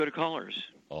Go to callers.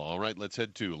 All right, let's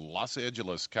head to Los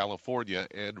Angeles, California.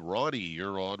 And Ronnie,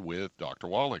 you're on with Dr.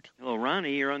 Wallach. Hello,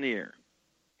 Ronnie. You're on the air.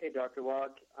 Hey, Dr.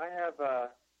 Wallach. I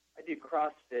do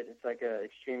CrossFit. It's like a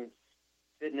extreme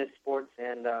fitness sports,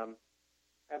 and I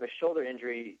have a shoulder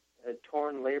injury, a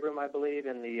torn labrum, I believe,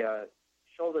 in the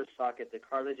shoulder socket. The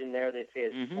cartilage in there, they say,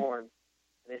 is torn.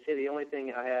 And they say the only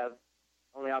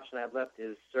option I have left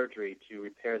is surgery to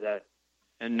repair that.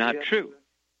 And not true.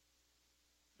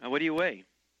 Now, what do you weigh?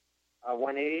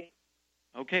 180.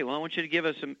 Okay, well, I want you to give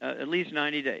us at least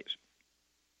 90 days.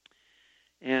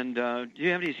 And do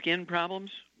you have any skin problems?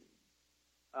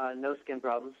 No skin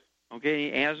problems.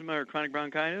 Okay, any asthma or chronic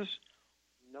bronchitis?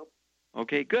 Nope.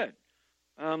 Okay, good.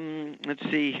 Let's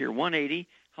see here, 180.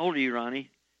 How old are you, Ronnie?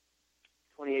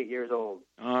 28 years old.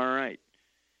 All right.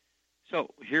 So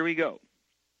here we go.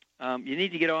 You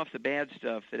need to get off the bad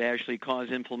stuff that actually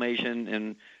causes inflammation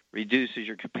and reduces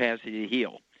your capacity to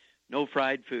heal. No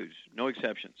fried foods, no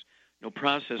exceptions. No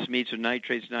processed meats or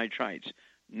nitrates, nitrites,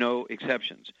 no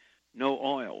exceptions. No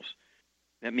oils,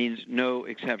 that means no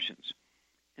exceptions.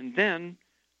 And then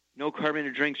no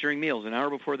carbonated drinks during meals, an hour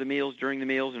before the meals, during the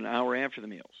meals, an hour after the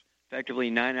meals. Effectively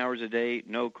 9 hours a day,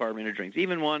 no carbonated drinks.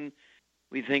 Even one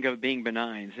we think of being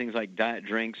benign, things like diet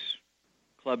drinks,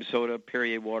 club soda,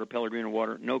 Perrier water, Pellegrino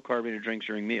water, no carbonated drinks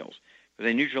during meals. Because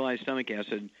they neutralize stomach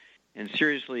acid and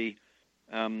seriously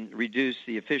reduce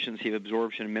the efficiency of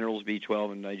absorption of minerals,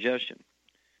 B12, and digestion.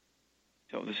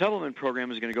 So the supplement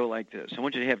program is going to go like this. I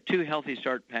want you to have 2 Healthy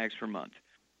Start packs per month.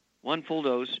 1 full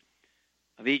dose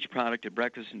of each product at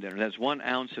breakfast and dinner. That's 1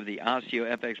 ounce of the Osteo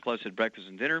FX Plus at breakfast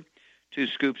and dinner, 2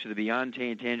 scoops of the Beyond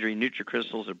Tangerine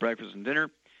NutriCrystals at breakfast and dinner,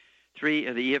 3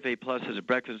 of the EFA Pluses at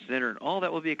breakfast and dinner, and all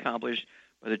that will be accomplished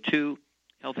by the 2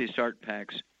 Healthy Start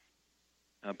packs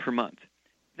per month.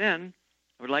 Then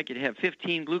I would like you to have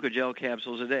 15 glucogel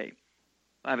capsules a day,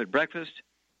 5 at breakfast,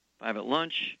 5 at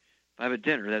lunch, 5 at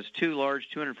dinner. That's 2 large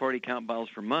 240-count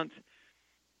bottles per month.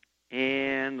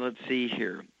 And let's see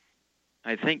here.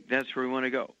 I think that's where we want to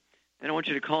go. Then I want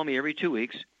you to call me every 2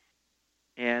 weeks.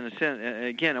 And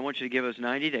again, I want you to give us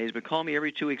 90 days, but call me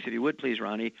every 2 weeks if you would, please,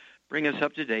 Ronnie. Bring us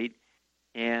up to date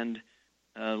and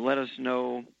let us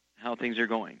know how things are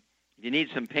going. If you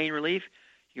need some pain relief,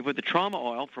 you can put the trauma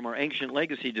oil from our Ancient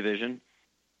Legacy division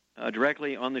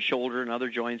directly on the shoulder and other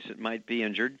joints that might be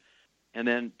injured. And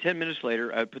then 10 minutes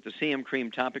later, I would put the CM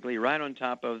cream topically right on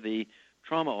top of the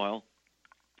trauma oil.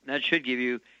 That should give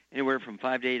you anywhere from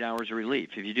 5 to 8 hours of relief.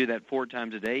 If you do that 4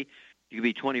 times a day, you can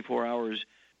be 24 hours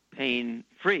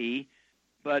pain-free,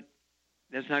 but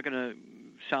that's not going to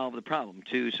solve the problem.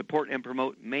 To support and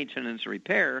promote maintenance and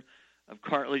repair of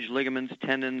cartilage, ligaments,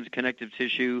 tendons, connective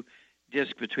tissue,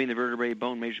 disc between the vertebrae,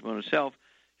 bone, matrix, bone itself,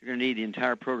 you're going to need the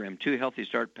entire program. 2 Healthy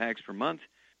Start packs per month,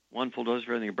 1 full dose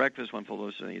for everything at breakfast, 1 full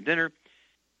dose for everything at dinner,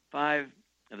 5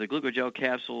 of the glucogel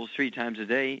capsules 3 times a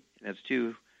day. That's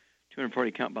 2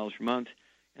 240-count bottles per month,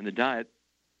 and the diet.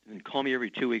 And call me every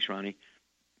 2 weeks, Ronnie.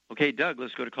 Okay, Doug,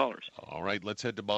 let's go to callers. All right, let's head to